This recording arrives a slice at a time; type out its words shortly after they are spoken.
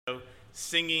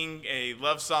singing a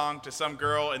love song to some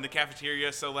girl in the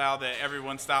cafeteria so loud that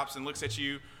everyone stops and looks at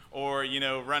you, or,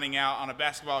 running out on a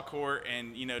basketball court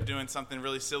and, doing something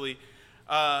really silly.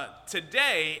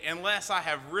 Today, unless I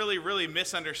have really, really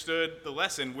misunderstood the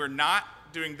lesson, we're not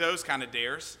doing those kind of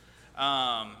dares.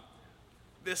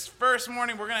 This first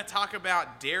morning, we're going to talk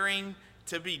about daring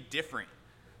to be different.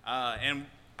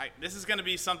 This is going to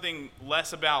be something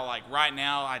less about, like, right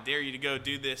now, I dare you to go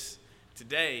do this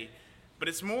today. But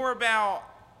it's more about,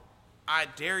 I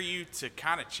dare you to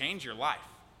kind of change your life.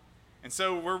 And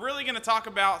so we're really going to talk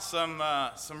about some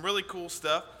really cool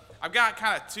stuff. I've got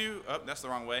kind of two, that's the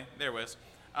wrong way, there it was.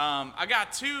 I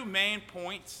got two main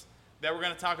points that we're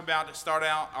going to talk about to start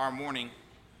out our morning.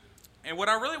 And what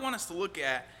I really want us to look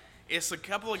at is a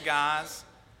couple of guys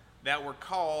that were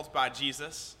called by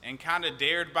Jesus and kind of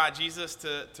dared by Jesus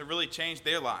to really change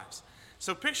their lives.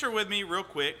 So picture with me real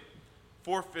quick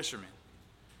 4 fishermen.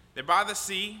 They're by the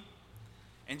sea,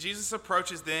 and Jesus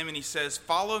approaches them and he says,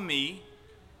 "Follow me,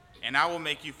 and I will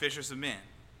make you fishers of men."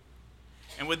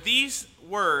 And with these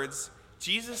words,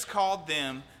 Jesus called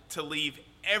them to leave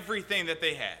everything that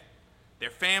they had, their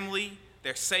family,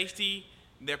 their safety,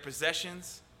 their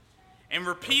possessions. And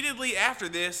repeatedly after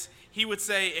this, he would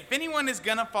say, if anyone is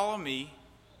going to follow me,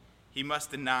 he must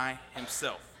deny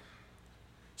himself.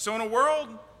 So in a world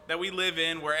that we live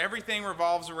in where everything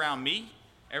revolves around me,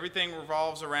 everything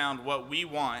revolves around what we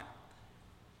want,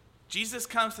 Jesus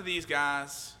comes to these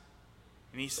guys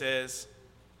and he says,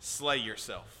 slay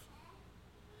yourself.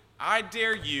 I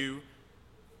dare you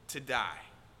to die.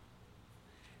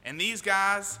 And these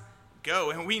guys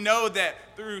go. And we know that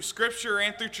through scripture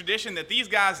and through tradition that these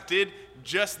guys did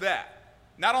just that.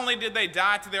 Not only did they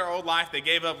die to their old life, they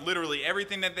gave up literally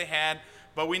everything that they had,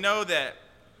 but we know that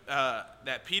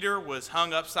that Peter was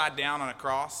hung upside down on a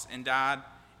cross and died.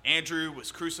 Andrew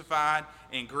was crucified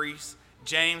in Greece.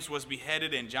 James was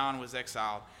beheaded and John was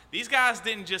exiled. These guys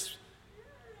didn't just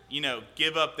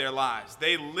give up their lives.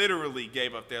 They literally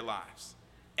gave up their lives.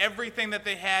 Everything that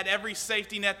they had, every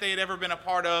safety net they had ever been a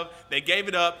part of, they gave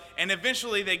it up, and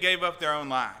eventually they gave up their own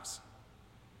lives.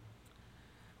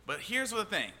 But here's the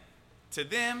thing. To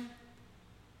them,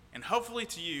 and hopefully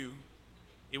to you,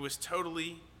 it was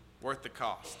totally worth the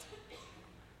cost.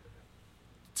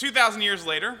 2,000 years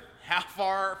later, how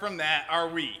far from that are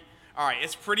we? All right,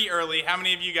 it's pretty early. How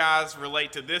many of you guys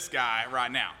relate to this guy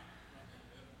right now?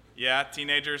 Yeah,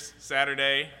 teenagers,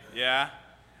 Saturday, yeah.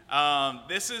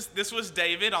 This was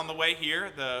David on the way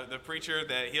here, the preacher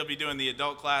that he'll be doing the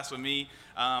adult class with me.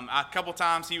 A couple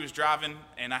times he was driving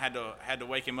and I had to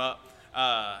wake him up.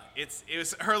 It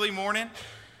was early morning,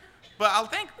 but I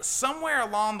think somewhere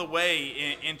along the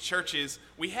way in churches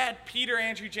we had Peter,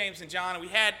 Andrew, James, and John, and we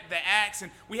had the Acts,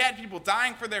 and we had people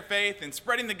dying for their faith and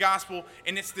spreading the gospel,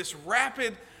 and it's this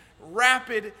rapid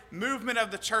movement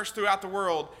of the church throughout the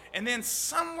world. And then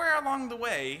somewhere along the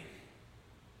way,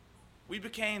 we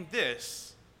became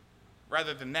this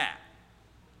rather than that.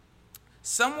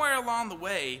 Somewhere along the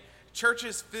way,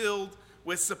 churches filled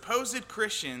with supposed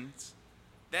Christians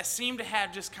that seem to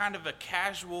have just kind of a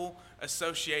casual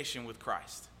association with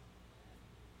Christ.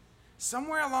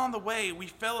 Somewhere along the way, we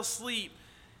fell asleep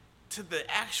to the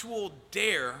actual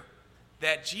dare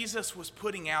that Jesus was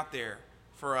putting out there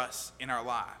for us in our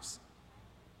lives.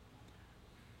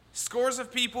 Scores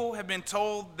of people have been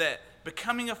told that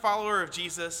becoming a follower of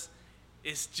Jesus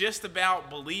is just about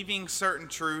believing certain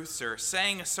truths or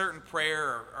saying a certain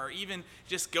prayer or even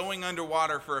just going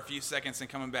underwater for a few seconds and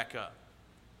coming back up.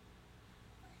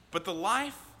 But the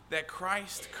life that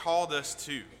Christ called us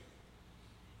to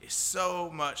is so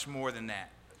much more than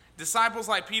that. Disciples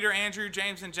like Peter, Andrew,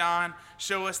 James, and John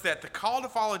show us that the call to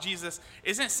follow Jesus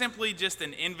isn't simply just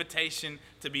an invitation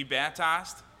to be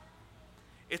baptized.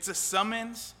 It's a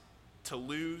summons to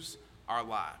lose our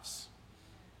lives.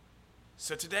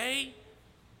 So today,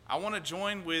 I want to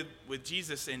join with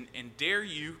Jesus and dare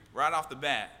you right off the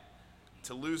bat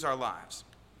to lose our lives.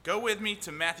 Go with me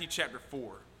to Matthew chapter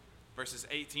 4, verses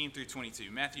 18 through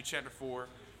 22. Matthew chapter 4,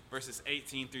 verses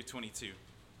 18 through 22.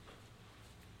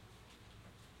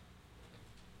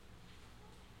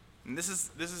 And this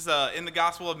is in the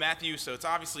Gospel of Matthew, so it's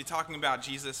obviously talking about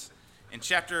Jesus. In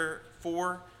chapter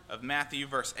 4 of Matthew,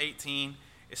 verse 18,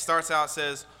 it starts out, it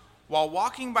says, "While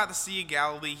walking by the Sea of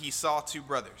Galilee, he saw 2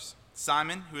 brothers,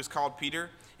 Simon, who is called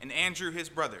Peter, and Andrew his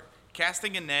brother,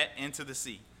 casting a net into the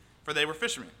sea, for they were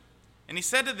fishermen. And he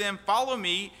said to them, 'Follow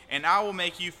me, and I will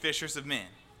make you fishers of men.'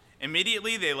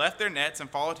 Immediately they left their nets and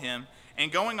followed him,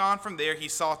 and going on from there he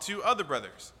saw 2 other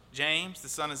brothers, James, the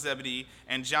son of Zebedee,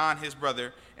 and John his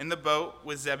brother, in the boat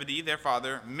with Zebedee their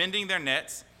father, mending their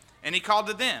nets. And he called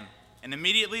to them, and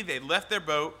immediately they left their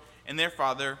boat and their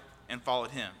father and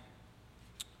followed him.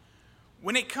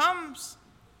 When it comes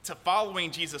to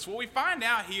following Jesus, what we find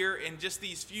out here in just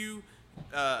these few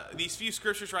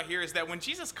scriptures right here is that when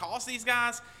Jesus calls these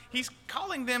guys, he's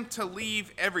calling them to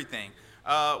leave everything.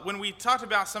 When we talked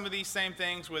about some of these same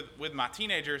things with my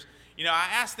teenagers, I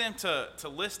asked them to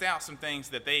list out some things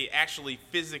that they actually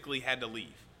physically had to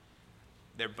leave.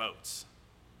 Their boats,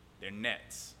 their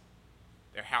nets,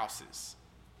 their houses,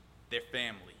 their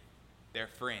family, their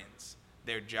friends,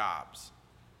 their jobs.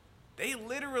 They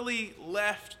literally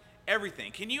left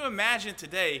everything. Can you imagine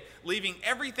today leaving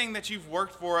everything that you've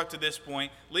worked for up to this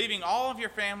point, leaving all of your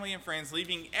family and friends,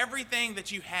 leaving everything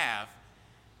that you have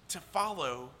to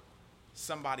follow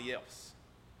somebody else?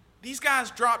 These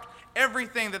guys dropped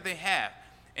everything that they have.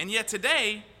 And yet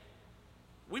today,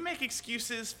 we make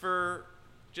excuses for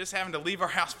just having to leave our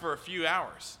house for a few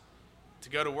hours to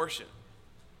go to worship.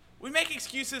 We make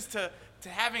excuses to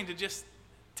having to just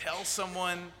tell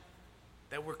someone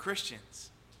that we're Christians.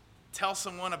 Tell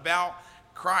someone about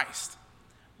Christ.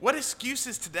 What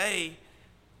excuses today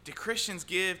do Christians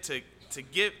give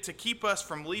to keep us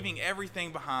from leaving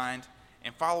everything behind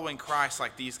and following Christ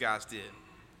like these guys did?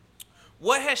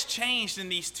 What has changed in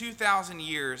these 2,000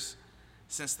 years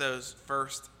since those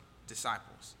first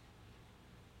disciples?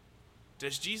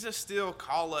 Does Jesus still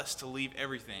call us to leave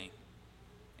everything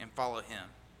and follow him?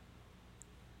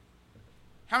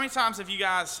 How many times have you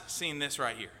guys seen this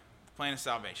right here, the plan of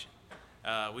salvation?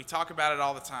 We talk about it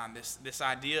all the time, this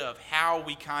idea of how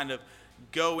we kind of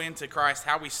go into Christ,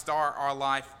 how we start our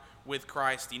life with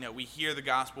Christ. We hear the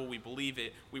gospel, we believe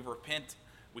it, we repent,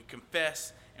 we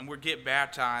confess, and we get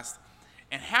baptized.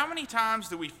 And how many times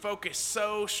do we focus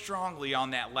so strongly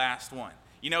on that last one?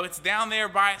 It's down there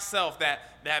by itself,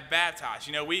 that baptized.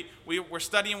 We're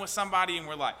studying with somebody and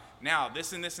we're like, now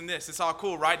this and this and this, it's all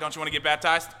cool, right? Don't you want to get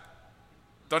baptized?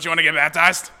 Don't you want to get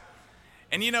baptized?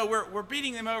 And we're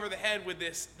beating them over the head with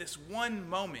this one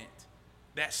moment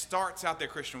that starts out their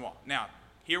Christian walk. Now,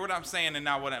 hear what I'm saying and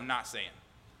not what I'm not saying.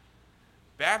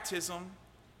 Baptism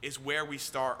is where we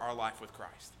start our life with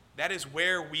Christ. That is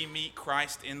where we meet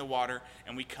Christ in the water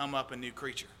and we come up a new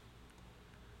creature.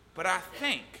 But I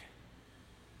think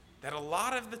that a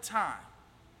lot of the time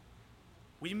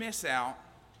we miss out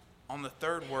on the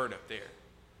third word up there.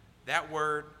 That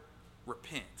word,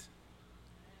 repent.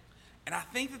 And I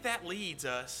think that leads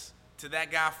us to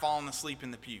that guy falling asleep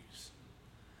in the pews.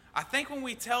 I think when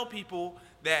we tell people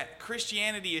that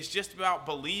Christianity is just about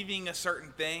believing a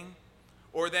certain thing,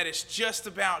 or that it's just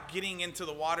about getting into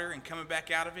the water and coming back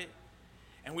out of it,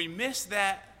 and we miss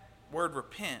that word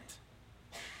repent,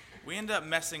 we end up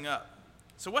messing up.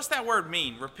 So what's that word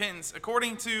mean? Repentance.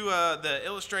 According to the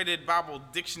Illustrated Bible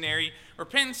Dictionary,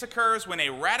 repentance occurs when a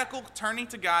radical turning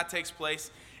to God takes place,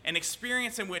 an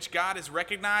experience in which God is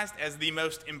recognized as the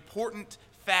most important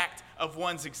fact of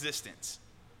one's existence.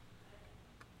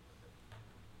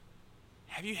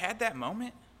 Have you had that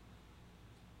moment?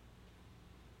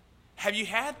 Have you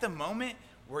had the moment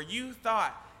where you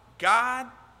thought, God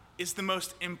is the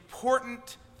most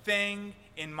important thing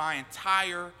in my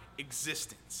entire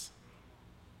existence?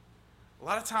 A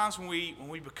lot of times when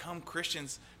we become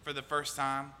Christians for the first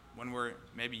time, when we're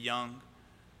maybe young,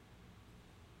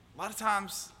 a lot of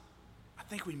times I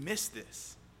think we miss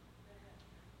this.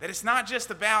 That it's not just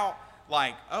about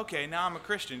like, okay, now I'm a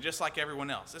Christian just like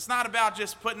everyone else. It's not about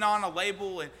just putting on a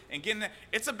label and getting it.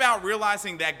 It's about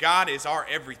realizing that God is our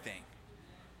everything.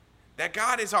 That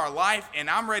God is our life, and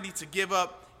I'm ready to give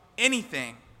up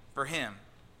anything for him.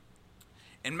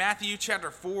 In Matthew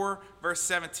chapter 4, verse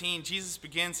 17, Jesus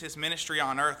begins his ministry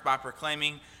on earth by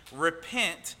proclaiming,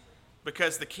 repent,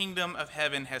 because the kingdom of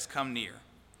heaven has come near.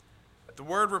 The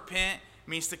word repent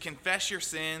means to confess your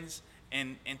sins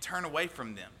and turn away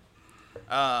from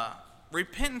them.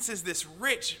 Repentance is this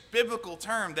rich biblical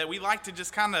term that we like to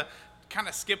just kind of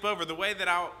skip over. The way that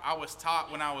I was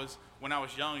taught when I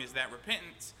was young is that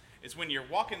repentance is when you're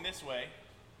walking this way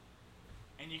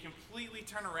and you completely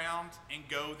turn around and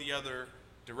go the other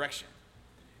direction.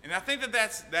 And I think that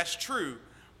that's true,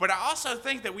 but I also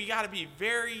think that we got to be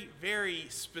very, very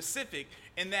specific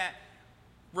in that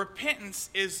repentance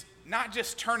is not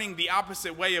just turning the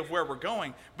opposite way of where we're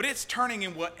going, but it's turning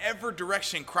in whatever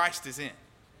direction Christ is in.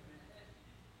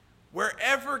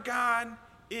 Wherever God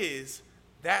is,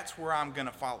 that's where I'm going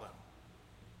to follow.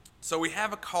 So we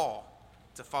have a call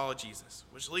to follow Jesus,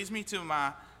 which leads me to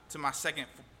my second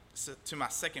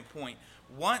point.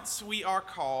 Once we are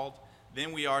called,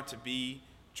 then we are to be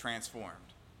transformed.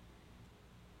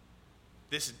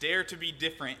 This dare to be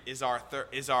different is our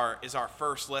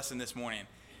first lesson this morning.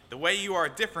 The way you are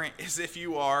different is if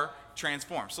you are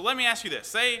transformed. So let me ask you this.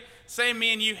 Say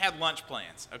me and you had lunch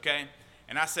plans, okay?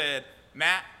 And I said,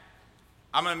 Matt,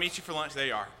 I'm going to meet you for lunch. There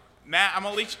you are. Matt, I'm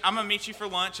gonna meet you for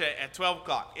lunch at 12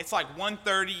 o'clock. It's like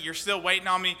 1:30. You're still waiting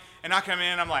on me. And I come in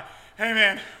and I'm like, hey,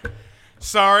 man,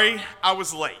 sorry, I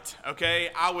was late, okay?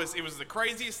 It was the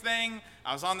craziest thing.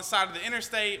 I was on the side of the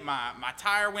interstate. My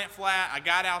tire went flat. I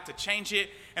got out to change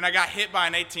it, and I got hit by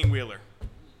an 18-wheeler.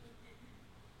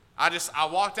 I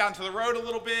walked out into the road a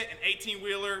little bit, an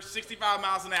 18-wheeler, 65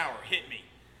 miles an hour, hit me.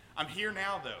 I'm here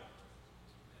now, though.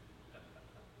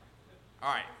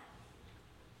 All right.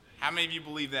 How many of you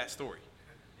believe that story?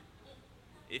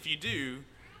 If you do,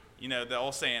 you know the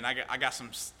old saying, I got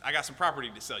some property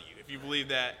to sell you. If you believe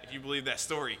that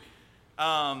story. If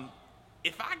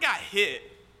I got hit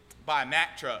by a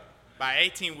Mack truck, by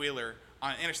an 18-wheeler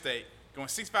on an interstate going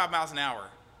 65 miles an hour,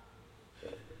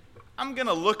 I'm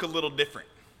gonna look a little different.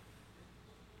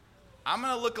 I'm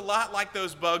gonna look a lot like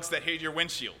those bugs that hit your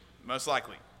windshield, most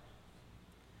likely.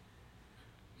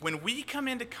 When we come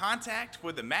into contact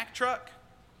with the Mack truck,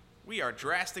 we are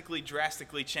drastically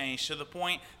changed to the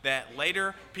point that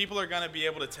later people are going to be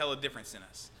able to tell a difference in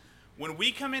us. When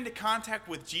we come into contact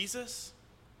with Jesus,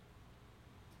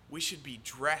 we should be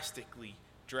drastically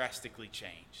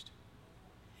changed.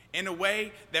 In a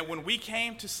way that when we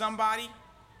came to somebody,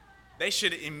 they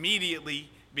should immediately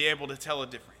be able to tell a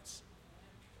difference.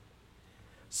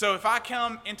 So if I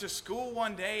come into school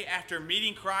one day after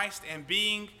meeting Christ and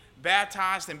being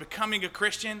baptized and becoming a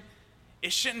Christian,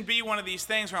 it shouldn't be one of these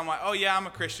things where I'm like, oh yeah, I'm a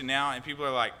Christian now, and people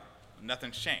are like,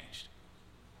 nothing's changed.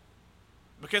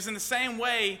 Because in the same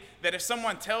way that if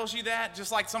someone tells you that,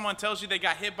 just like someone tells you they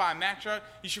got hit by a Mack truck,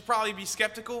 you should probably be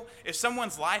skeptical. If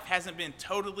someone's life hasn't been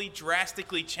totally,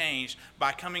 drastically changed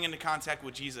by coming into contact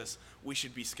with Jesus, we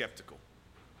should be skeptical.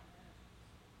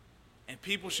 And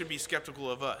people should be skeptical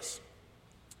of us.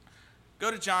 Go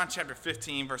to John chapter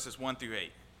 15, verses 1 through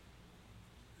 8.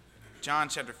 John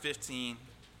chapter 15,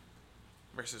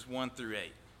 verses 1 through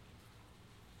 8.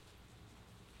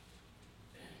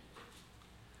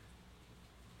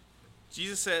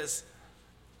 Jesus says,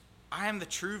 I am the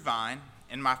true vine,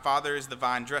 and my Father is the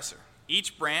vine dresser.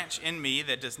 Each branch in me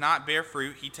that does not bear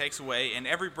fruit, he takes away, and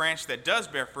every branch that does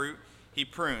bear fruit, he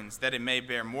prunes, that it may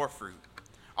bear more fruit.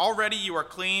 Already you are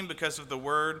clean because of the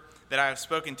word that I have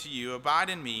spoken to you. Abide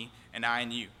in me, and I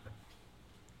in you.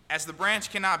 As the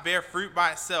branch cannot bear fruit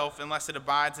by itself unless it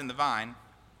abides in the vine,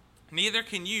 neither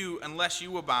can you unless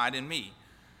you abide in me.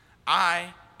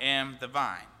 I am the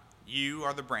vine, you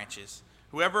are the branches.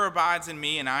 Whoever abides in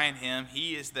me and I in him,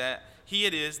 he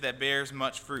it is that bears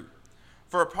much fruit.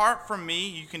 For apart from me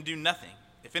you can do nothing.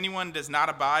 If anyone does not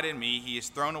abide in me, he is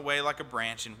thrown away like a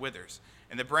branch and withers,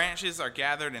 and the branches are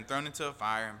gathered and thrown into a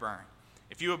fire and burned.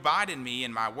 If you abide in me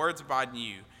and my words abide in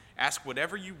you, ask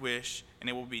whatever you wish, and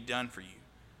it will be done for you.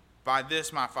 By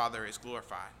this my Father is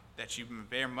glorified, that you may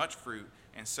bear much fruit,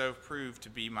 and so prove to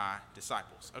be my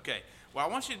disciples. Okay, what I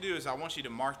want you to do is I want you to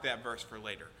mark that verse for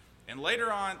later. And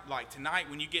later on, like tonight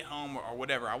when you get home or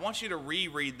whatever, I want you to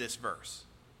reread this verse.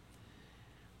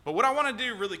 But what I want to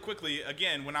do really quickly,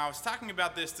 again, when I was talking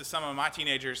about this to some of my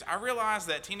teenagers, I realized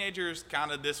that teenagers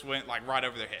kind of this went like right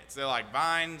over their heads. They're like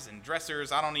vines and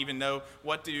dressers. I don't even know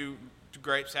what do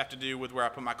grapes have to do with where I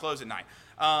put my clothes at night.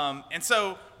 And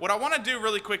so what I want to do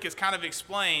really quick is kind of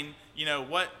explain,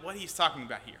 what he's talking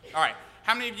about here. All right,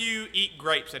 how many of you eat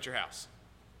grapes at your house?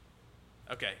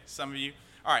 Okay, some of you.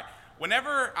 All right.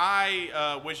 Whenever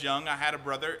I was young, I had a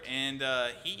brother, and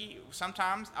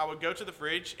sometimes I would go to the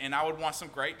fridge, and I would want some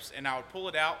grapes, and I would pull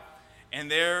it out,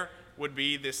 and there would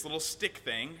be this little stick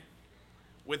thing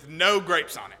with no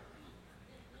grapes on it.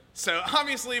 So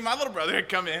obviously, my little brother had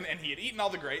come in, and he had eaten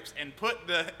all the grapes and put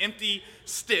the empty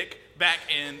stick back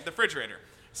in the refrigerator.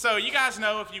 So you guys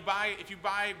know if you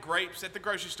buy grapes at the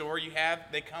grocery store,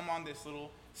 they come on this little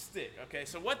stick. Okay,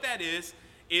 so what that is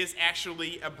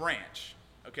actually a branch.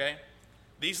 Okay.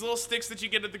 These little sticks that you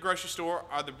get at the grocery store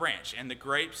are the branch, and the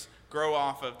grapes grow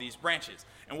off of these branches.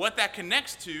 And what that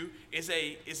connects to is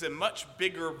a much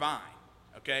bigger vine,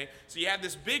 okay? So you have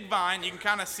this big vine, you can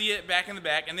kind of see it back in the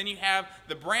back, and then you have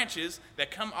the branches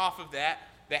that come off of that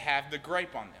have the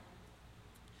grape on them.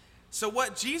 So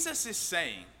what Jesus is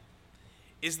saying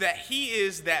is that he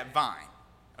is that vine,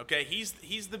 okay?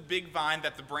 He's the big vine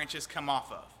that the branches come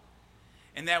off of,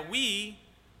 and that we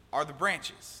are the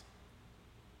branches.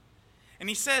 And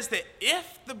he says that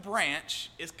if the branch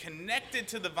is connected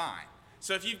to the vine,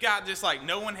 so if you've got just like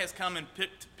no one has come and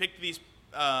picked these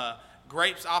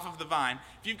grapes off of the vine,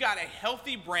 if you've got a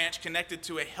healthy branch connected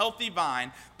to a healthy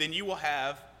vine, then you will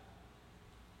have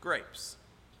grapes.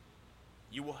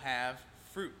 You will have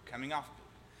fruit coming off of it.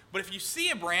 But if you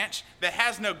see a branch that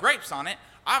has no grapes on it,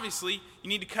 obviously you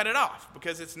need to cut it off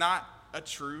because it's not a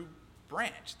true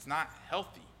branch. It's not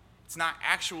healthy. It's not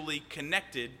actually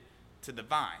connected to the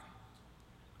vine.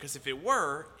 Because if it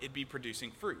were, it'd be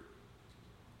producing fruit.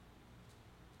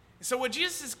 And so what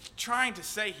Jesus is trying to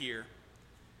say here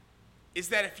is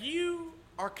that if you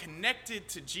are connected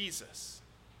to Jesus,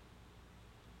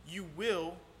 you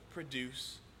will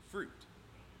produce fruit.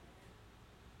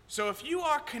 So if you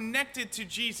are connected to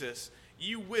Jesus,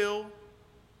 you will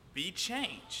be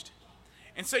changed.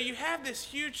 And so you have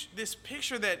this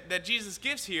picture that Jesus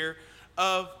gives here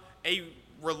of a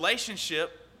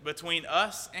relationship between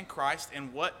us and Christ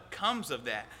and what comes of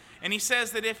that. And he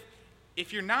says that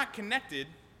if you're not connected,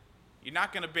 you're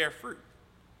not going to bear fruit.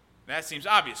 That seems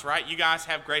obvious, right? You guys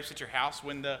have grapes at your house.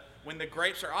 When the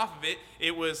grapes are off of it,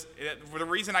 it was the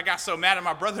reason I got so mad at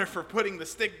my brother for putting the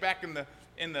stick back in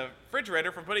the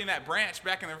refrigerator, for putting that branch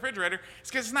back in the refrigerator, is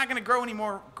because it's not going to grow any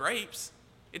more grapes.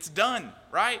 It's done,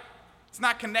 right? It's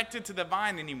not connected to the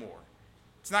vine anymore.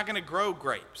 It's not going to grow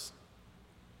grapes.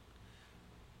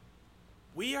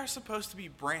 We are supposed to be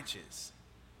branches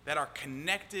that are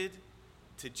connected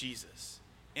to Jesus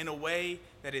in a way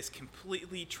that is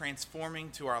completely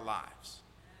transforming to our lives,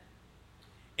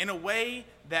 in a way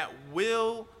that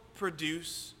will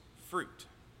produce fruit.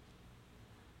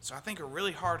 So I think a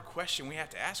really hard question we have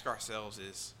to ask ourselves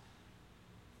is,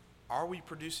 are we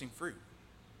producing fruit?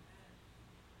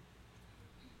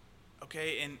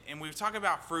 Okay, and we talk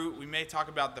about fruit, we may talk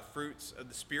about the fruits of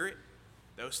the Spirit,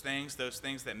 those things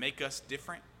that make us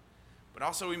different. But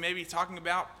also we may be talking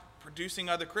about producing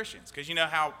other Christians, because you know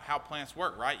how plants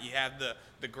work, right? You have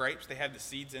the grapes, they have the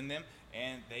seeds in them,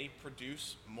 and they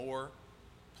produce more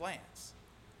plants.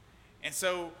 And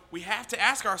so we have to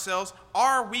ask ourselves,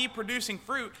 are we producing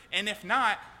fruit? And if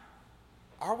not,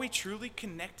 are we truly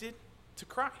connected to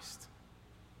Christ?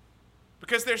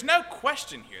 Because there's no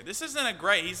question here. This isn't a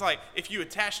gray. He's like, if you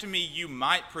attach to me, you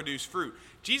might produce fruit.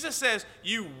 Jesus says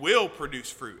you will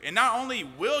produce fruit. And not only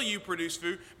will you produce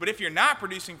fruit, but if you're not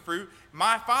producing fruit,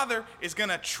 my Father is going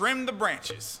to trim the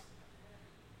branches.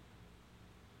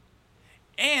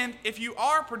 And if you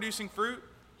are producing fruit,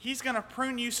 he's going to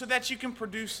prune you so that you can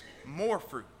produce more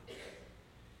fruit.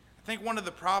 I think one of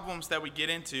the problems that we get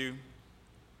into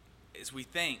is we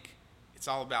think it's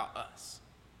all about us.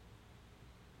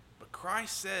 But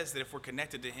Christ says that if we're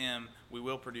connected to him, we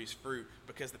will produce fruit,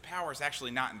 because the power is actually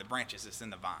not in the branches, it's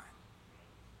in the vine.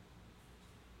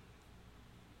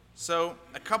 So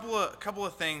a couple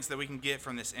of things that we can get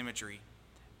from this imagery.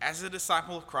 As a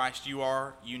disciple of Christ, you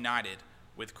are united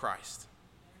with Christ.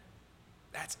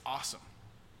 That's awesome.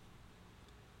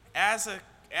 As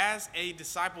a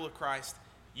disciple of Christ,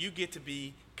 you get to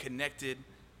be connected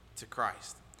to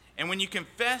Christ. And when you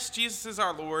confess Jesus as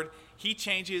our Lord, he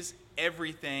changes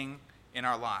everything in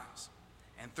our lives.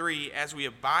 And 3, as we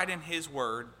abide in his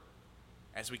word,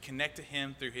 as we connect to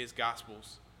him through his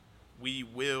gospels, we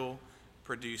will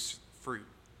produce fruit.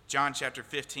 John chapter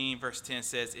 15, verse 10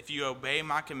 says, "If you obey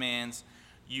my commands,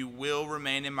 you will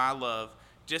remain in my love,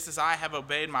 just as I have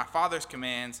obeyed my Father's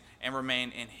commands and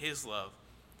remain in his love."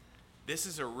 This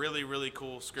is a really, really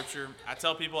cool scripture. I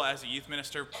tell people as a youth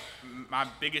minister, my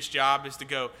biggest job is to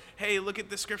go, hey, look at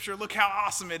this scripture. Look how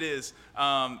awesome it is.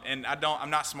 And I'm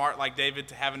not smart like David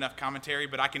to have enough commentary,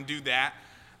 but I can do that.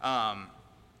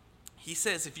 He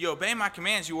says, if you obey my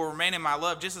commands, you will remain in my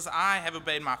love, just as I have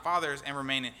obeyed my Father's and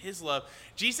remain in his love.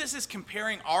 Jesus is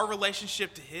comparing our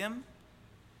relationship to him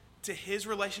to his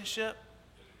relationship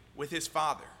with his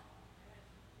Father.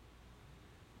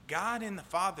 God and the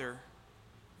Father,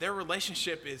 their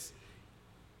relationship is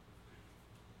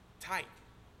tight.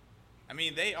 I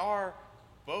mean, they are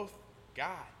both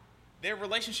God. Their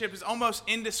relationship is almost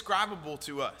indescribable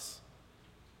to us.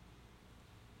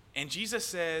 And Jesus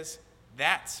says,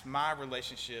 that's my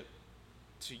relationship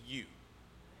to you,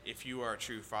 if you are a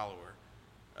true follower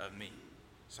of me.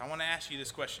 So I want to ask you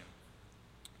this question.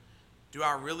 Do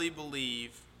I really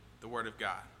believe the Word of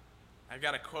God? I've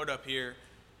got a quote up here.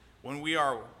 When we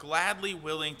are gladly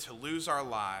willing to lose our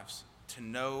lives to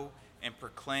know and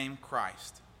proclaim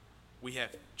Christ, we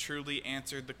have truly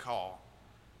answered the call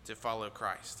to follow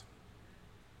Christ.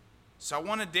 So I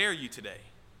want to dare you today.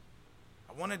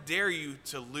 I want to dare you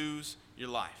to lose your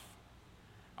life.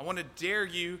 I want to dare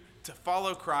you to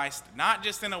follow Christ, not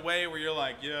just in a way where you're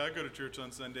like, yeah, I go to church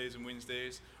on Sundays and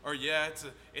Wednesdays, or yeah,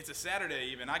 it's a Saturday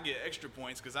even, I get extra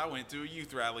points because I went to a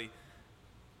youth rally.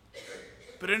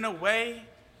 But in a way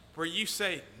where you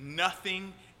say,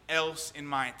 nothing else in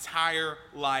my entire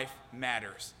life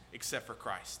matters except for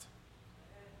Christ.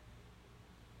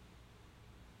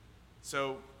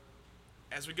 So,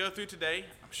 as we go through today,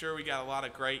 I'm sure we got a lot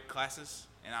of great classes,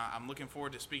 and I'm looking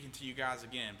forward to speaking to you guys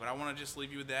again. But I want to just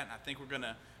leave you with that, and I think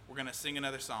we're gonna sing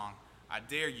another song. I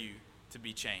dare you to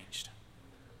be changed.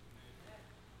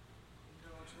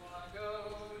 Don't you want to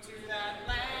go to that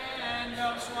land?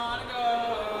 Don't you want to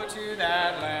go to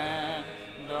that land?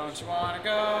 Don't you want to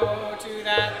go to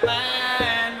that land?